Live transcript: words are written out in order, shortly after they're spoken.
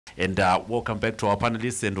And welcome back to our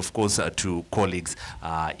panelists and, of course, to colleagues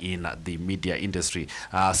in the media industry.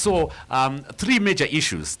 So, three major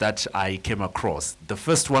issues that I came across. The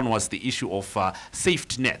first one was the issue of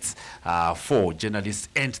safety nets for journalists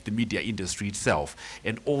and the media industry itself,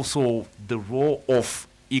 and also the role of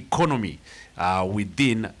economy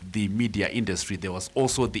within the media industry. There was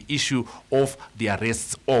also the issue of the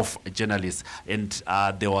arrests of journalists, and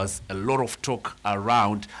there was a lot of talk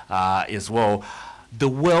around as well the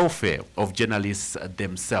welfare of journalists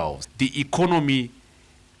themselves, the economy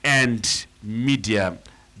and media.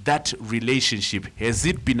 That relationship, has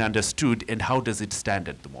it been understood, and how does it stand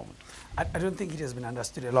at the moment? I don't think it has been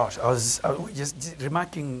understood a lot. I was just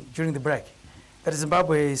remarking during the break that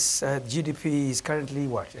Zimbabwe's GDP is currently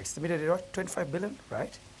what? Estimated at 25 billion,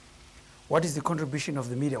 right? What is the contribution of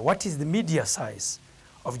the media? What is the media size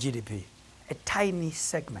of GDP? A tiny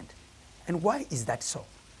segment. And why is that so?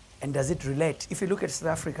 And does it relate? If you look at South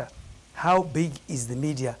Africa, how big is the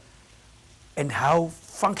media and how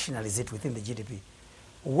functional is it within the GDP?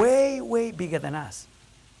 Way, way bigger than us.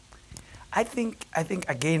 I think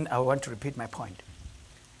again, I want to repeat my point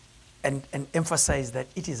and emphasize that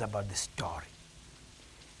it is about the story.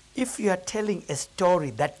 If you are telling a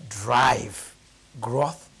story that drive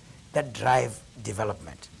growth, that drive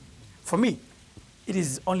development, for me, it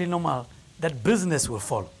is only normal that business will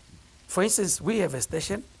follow. For instance, we have a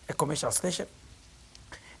station, a commercial station,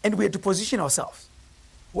 and we had to position ourselves.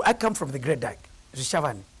 I come from the Great Dyke,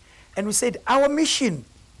 Rishavani, and we said our mission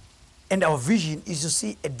and our vision is to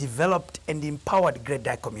see a developed and empowered Great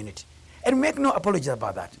Dyke community. And we make no apologies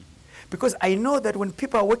about that. Because I know that when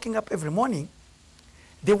people are waking up every morning,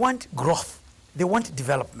 they want growth, they want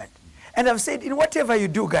development. And I've said, in whatever you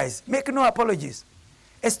do, guys, make no apologies.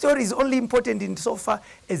 A story is only important insofar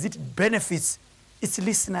as it benefits its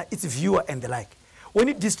listener, its viewer, and the like. When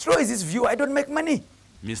it destroys its viewer, I don't make money.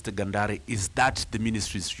 Mr. Gandari, is that the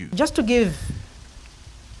ministry's view? Just to give,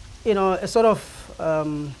 a sort of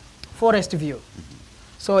forest view. Mm-hmm.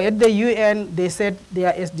 So at the UN, they said they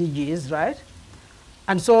are SDGs, right?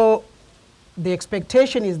 And so the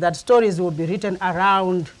expectation is that stories will be written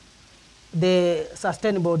around the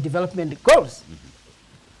Sustainable Development Goals.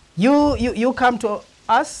 Mm-hmm. You come to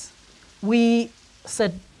us, we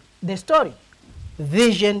set the story,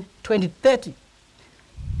 Vision 2030,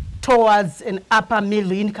 towards an upper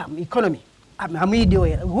middle income economy.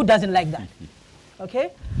 Who doesn't like that?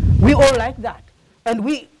 Okay? We all like that. And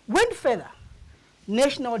we went further.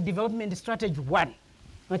 National Development Strategy 1.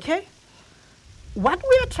 Okay? What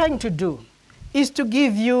we are trying to do is to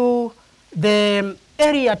give you the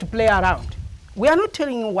area to play around. We are not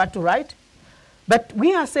telling you what to write, but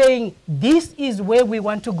we are saying this is where we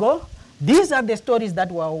want to go. These are the stories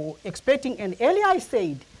that we are expecting. And earlier I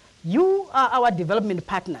said, you are our development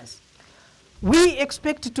partners. We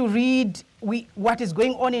expect to read what is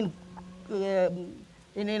going on in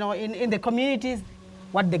the communities,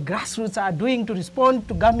 what the grassroots are doing to respond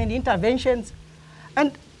to government interventions.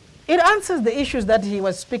 And it answers the issues that he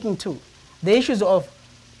was speaking to. The issues of,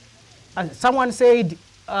 someone said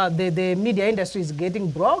the media industry is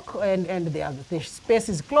getting broke and the space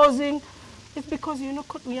is closing. It's because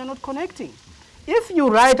we are not connecting. If you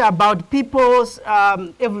write about people's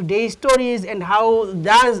everyday stories and how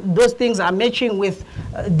those things are matching with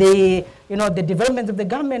the development of the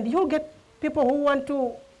government, you'll get people who want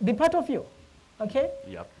to be part of you, okay?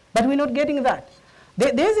 Yep. But we're not getting that.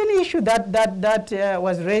 There's an issue that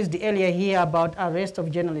was raised earlier here about arrest of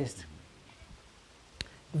journalists.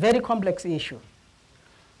 Very complex issue.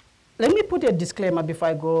 Let me put a disclaimer before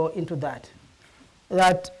I go into that.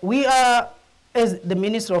 That we are, as the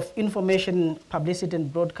Minister of Information, Publicity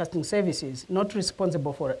and Broadcasting Services, not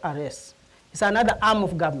responsible for arrests. It's another arm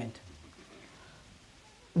of government.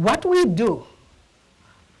 What we do,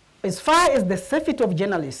 as far as the safety of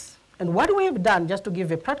journalists, and what we have done, just to give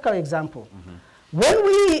a practical example, when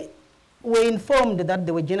we were informed that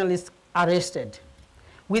there were journalists arrested,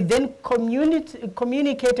 we then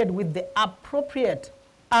communicated with the appropriate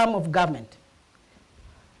arm of government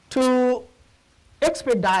to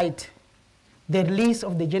expedite the release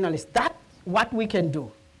of the journalists. That's what we can do.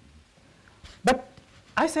 But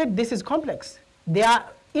I said this is complex. There are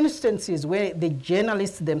instances where the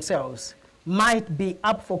journalists themselves might be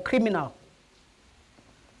up for criminal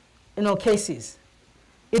cases.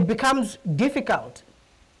 It becomes difficult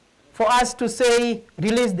for us to say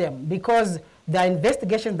release them because there are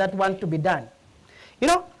investigations that want to be done.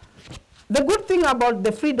 The good thing about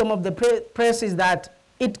the freedom of the press is that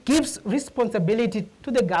it gives responsibility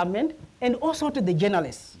to the government and also to the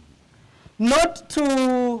journalists. Not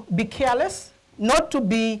to be careless, not to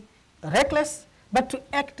be reckless, but to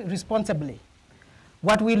act responsibly.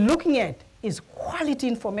 What we're looking at is quality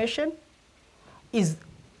information, is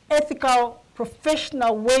ethical,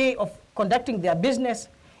 professional way of conducting their business.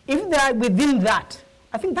 If they are within that,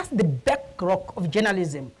 I think that's the bedrock of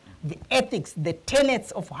journalism, the ethics, the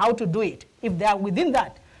tenets of how to do it. If they are within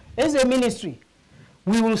that, as a ministry,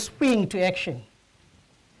 we will spring to action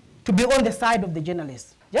to be on the side of the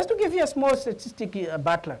journalists. Just to give you a small statistic,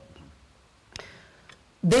 Butler,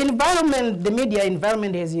 the environment, the media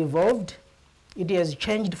environment has evolved. It has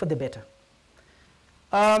changed for the better.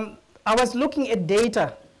 I was looking at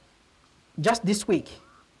data just this week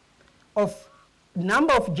of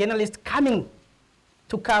number of journalists coming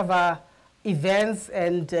to cover events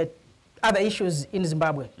and other issues in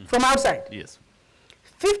Zimbabwe from outside. Yes.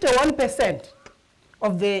 51%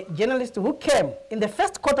 of the journalists who came in the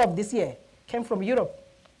first quarter of this year came from Europe.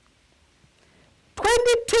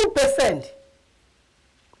 22%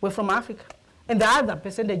 were from Africa, and the other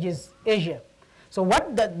percentage is Asia. So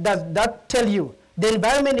what does that tell you? The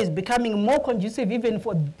environment is becoming more conducive even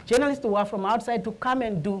for journalists who are from outside to come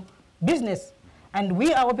and do business. And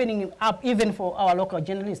we are opening it up even for our local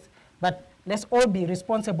journalists. But let's all be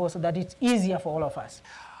responsible so that it's easier for all of us.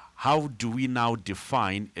 How do we now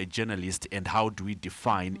define a journalist and how do we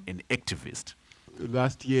define an activist?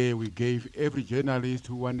 Last year, we gave every journalist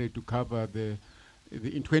who wanted to cover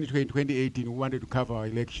in 2018, who wanted to cover our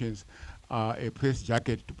elections, a press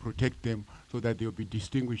jacket to protect them so that they'll be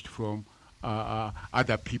distinguished from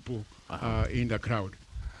other people in the crowd.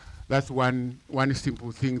 That's one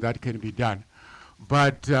simple thing that can be done.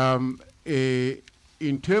 But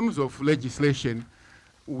in terms of legislation,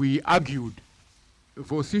 we argued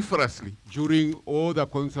vociferously during all the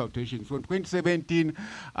consultations from 2017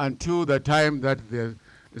 until the time that the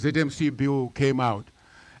ZMC bill came out,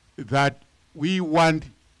 that we want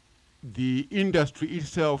the industry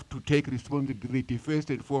itself to take responsibility first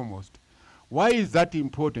and foremost. Why is that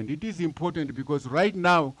important? It is important because right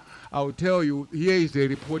now, I'll tell you, here is a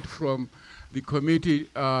report from the Committee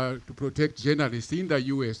to Protect Journalists in the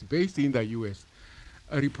US, based in the US,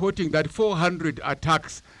 reporting that 400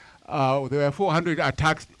 attacks, there were 400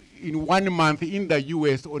 attacks in 1 month in the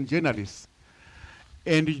US on journalists.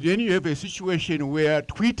 And then you have a situation where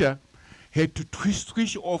Twitter had to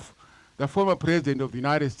switch off the former president of the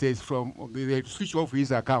United States they had to switch off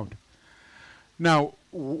his account. Now,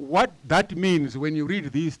 what that means when you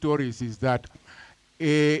read these stories is that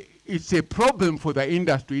it's a problem for the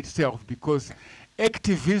industry itself because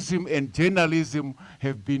activism and journalism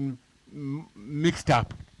have been mixed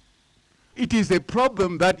up. It is a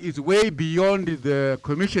problem that is way beyond the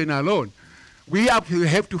commission alone. We actually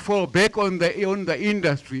have to fall back on the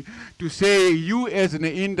industry to say, you as an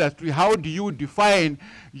industry, how do you define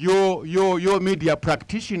your media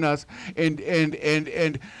practitioners?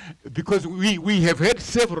 And because we have had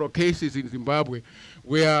several cases in Zimbabwe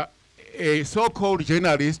where a so-called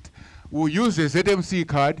journalist will use a ZMC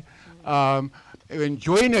card and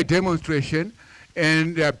join a demonstration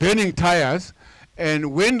and they're burning tires,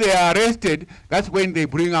 and when they are arrested, that's when they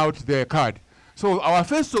bring out their card. So our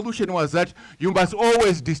first solution was that you must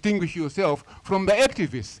always distinguish yourself from the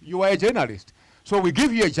activists. You are a journalist. So we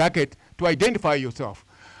give you a jacket to identify yourself.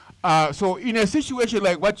 So in a situation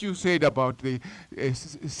like what you said about the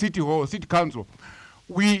city hall, city council,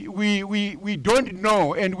 we don't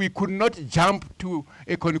know and we could not jump to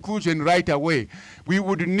a conclusion right away. We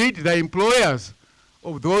would need the employers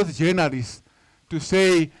of those journalists to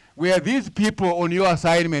say, were these people on your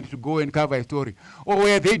assignment to go and cover a story? Or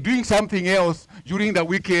were they doing something else during the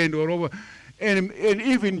weekend or over? And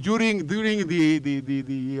even during the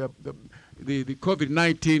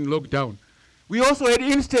COVID-19 lockdown. We also had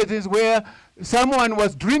instances where someone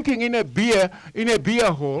was drinking in a beer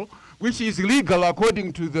hall, which is illegal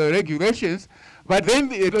according to the regulations, but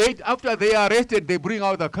then after they are arrested, they bring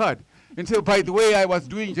out the card and say, by the way, I was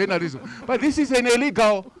doing journalism. But this is an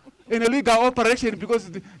illegal operation because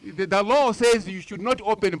the law says you should not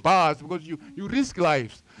open bars because you risk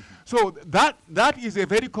lives. So that is a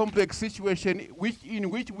very complex situation in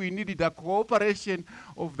which we needed the cooperation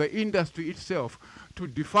of the industry itself to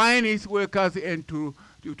define its workers and to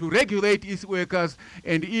regulate its workers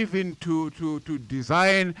and even to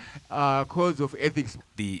design codes of ethics.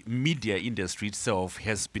 The media industry itself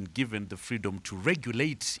has been given the freedom to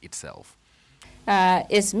regulate itself.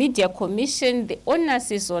 As Media Commission, the onus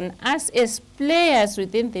is on us as players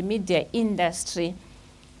within the media industry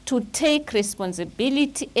to take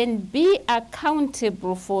responsibility and be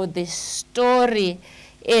accountable for the story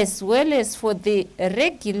as well as for the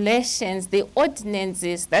regulations, the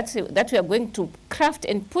ordinances that we are going to craft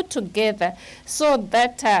and put together so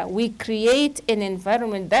that we create an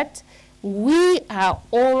environment that we are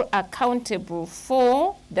all accountable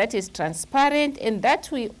for, that is transparent, and that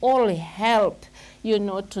we all help, you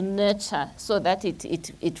know, to nurture so that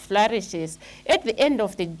it flourishes. At the end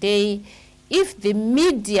of the day, if the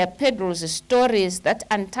media peddles stories that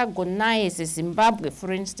antagonize Zimbabwe,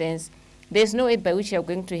 for instance, there's no way by which you're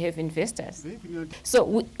going to have investors.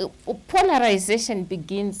 So polarization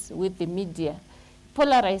begins with the media.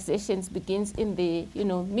 Polarization begins in the, you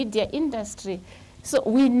know, media industry. So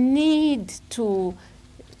we need to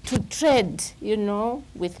tread, you know,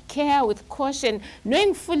 with care, with caution,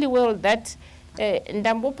 knowing fully well that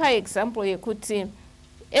Ndambopa example yekuti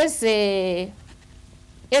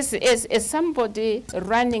as somebody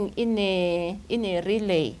running in a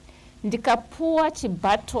relay, ndikapuwa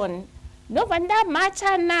chibaton novanda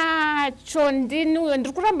macha nacho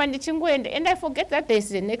ndikuramba ndichingoenda, and I forget that there's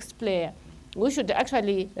the next player. We should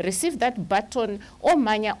actually receive that baton or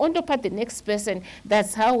manya ondopa the next person.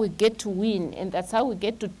 That's how we get to win, and that's how we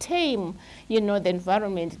get to tame, you know, the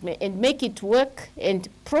environment and make it work and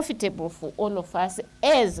profitable for all of us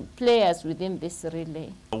as players within this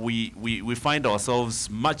relay. We find ourselves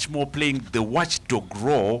much more playing the watchdog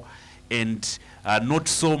role and not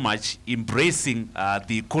so much embracing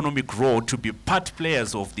the economic role to be part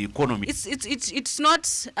players of the economy. It's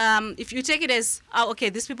not, if you take it as, oh, okay,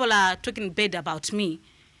 these people are talking bad about me,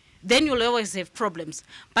 then you'll always have problems.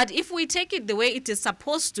 But if we take it the way it is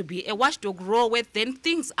supposed to be, a watchdog role where then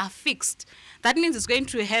things are fixed, that means it's going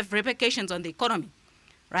to have repercussions on the economy,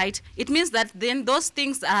 right? It means that then those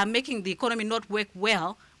things that are making the economy not work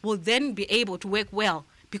well will then be able to work well,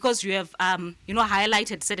 because you have, you know,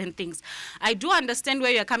 highlighted certain things. I do understand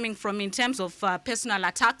where you're coming from in terms of personal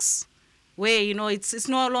attacks, where, you know, it's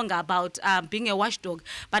no longer about being a watchdog,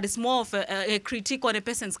 but it's more of a critique on a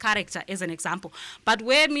person's character, as an example. But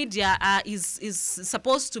where media is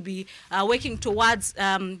supposed to be working towards,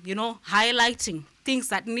 you know, highlighting things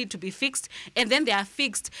that need to be fixed, and then they are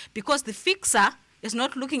fixed because the fixer is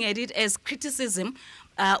not looking at it as criticism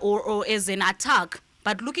or as an attack,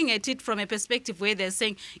 but looking at it from a perspective where they're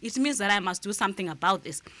saying, it means that I must do something about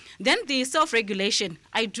this. Then the self-regulation,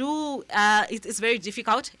 it's very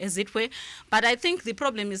difficult, as it were, but I think the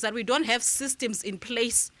problem is that we don't have systems in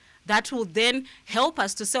place that will then help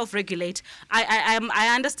us to self-regulate. I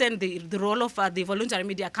understand the role of the Voluntary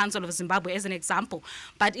Media Council of Zimbabwe as an example,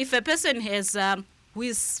 but if a person has, who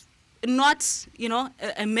is not, you know,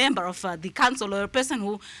 a member of the council, or a person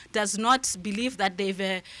who does not believe that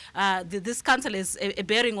they've this council is a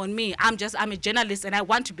bearing on me, I'm a journalist and I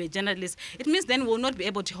want to be a journalist, it means then we'll not be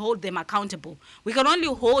able to hold them accountable. We can only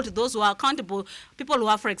hold those who are accountable, people who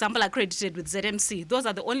are, for example, accredited with ZMC. Those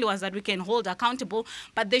are the only ones that we can hold accountable,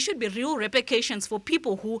 but there should be real repercussions for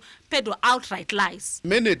people who peddle outright lies.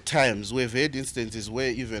 Many times we've had instances where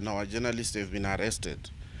even our journalists have been arrested,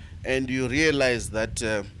 and you realize that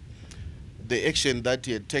the action that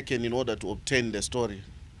he had taken in order to obtain the story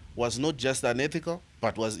was not just unethical,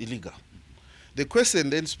 but was illegal. The question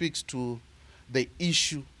then speaks to the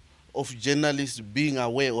issue of journalists being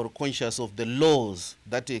aware or conscious of the laws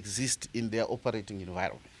that exist in their operating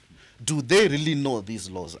environment. Do they really know these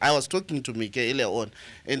laws? I was talking to Mike earlier on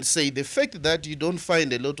and say the fact that you don't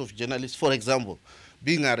find a lot of journalists, for example,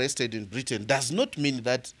 being arrested in Britain does not mean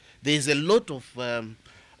that there is a lot of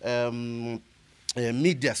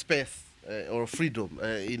media space or freedom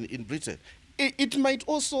in Britain. It might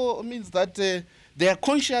also mean that they are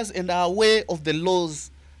conscious and are aware of the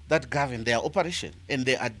laws that govern their operation, and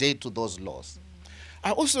they adhere to those laws.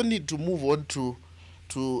 I also need to move on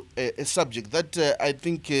to a subject that I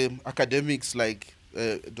think academics like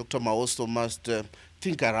Dr. Maosto must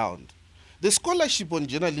think around. The scholarship on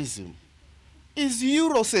journalism is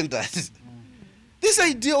Euro-centered. This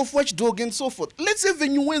idea of watchdog and so forth, let's have a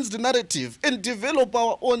nuanced narrative and develop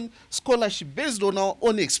our own scholarship based on our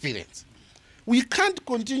own experience. We can't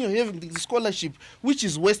continue having the scholarship which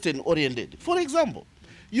is Western-oriented. For example,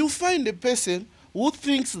 you find a person who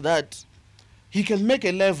thinks that he can make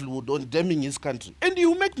a livelihood on damning his country, and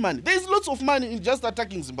you make money. There's lots of money in just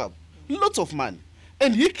attacking Zimbabwe, lots of money,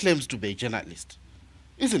 and he claims to be a journalist,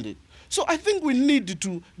 isn't it? So I think we need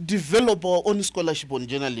to develop our own scholarship on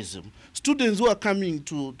journalism. Students who are coming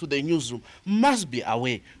to the newsroom must be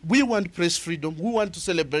aware. We want press freedom. We want to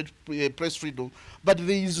celebrate press freedom. But there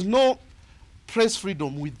is no press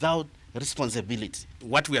freedom without responsibility.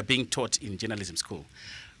 What we are being taught in journalism school,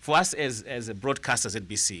 for us as a broadcasters at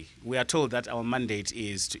BC, we are told that our mandate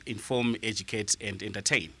is to inform, educate, and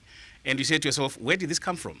entertain. And you say to yourself, where did this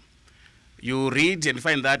come from? You read and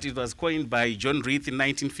find that it was coined by John Reith in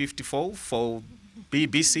 1954 for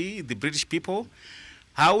BBC, the British people.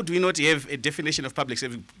 How do we not have a definition of public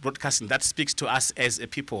service broadcasting that speaks to us as a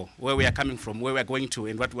people, where we are coming from, where we are going to,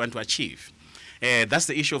 and what we want to achieve? That's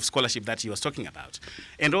the issue of scholarship that he was talking about.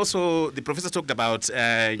 And also, the professor talked about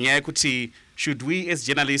Nyakuti, should we as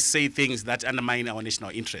journalists say things that undermine our national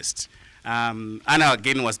interest? Anna,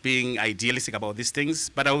 again, was being idealistic about these things,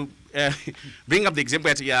 but I'll bring up the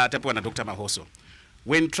example at Tapuana Dr. Mahoso.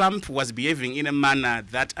 When Trump was behaving in a manner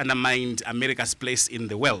that undermined America's place in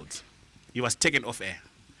the world, he was taken off air.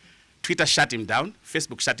 Twitter shut him down,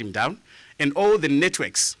 Facebook shut him down, and all the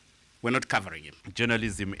networks were not covering him.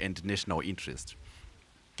 Journalism and national interest.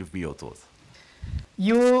 Give me your thoughts.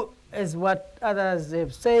 You, as what others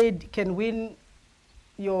have said, can win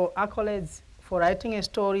your accolades for writing a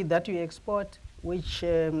story that you export, which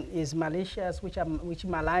is malicious, which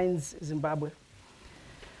maligns Zimbabwe.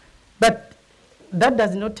 But that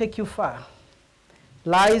does not take you far.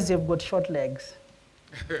 Lies have got short legs.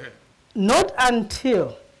 Not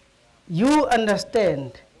until you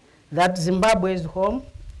understand that Zimbabwe is home,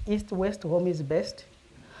 East-West home is best,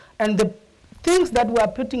 and the things that we are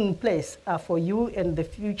putting in place are for you and the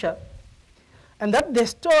future, and that the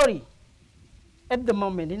story at the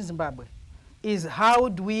moment in Zimbabwe is how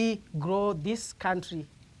do we grow this country,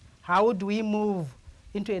 how do we move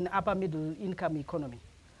into an upper middle income economy,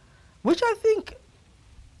 which I think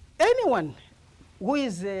anyone who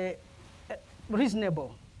is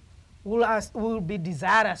reasonable will be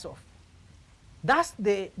desirous of. That's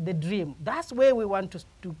the dream. That's where we want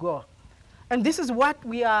to go. And this is what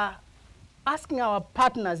we are asking our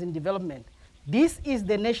partners in development. This is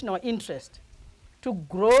the national interest, to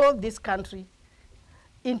grow this country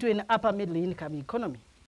into an upper middle income economy.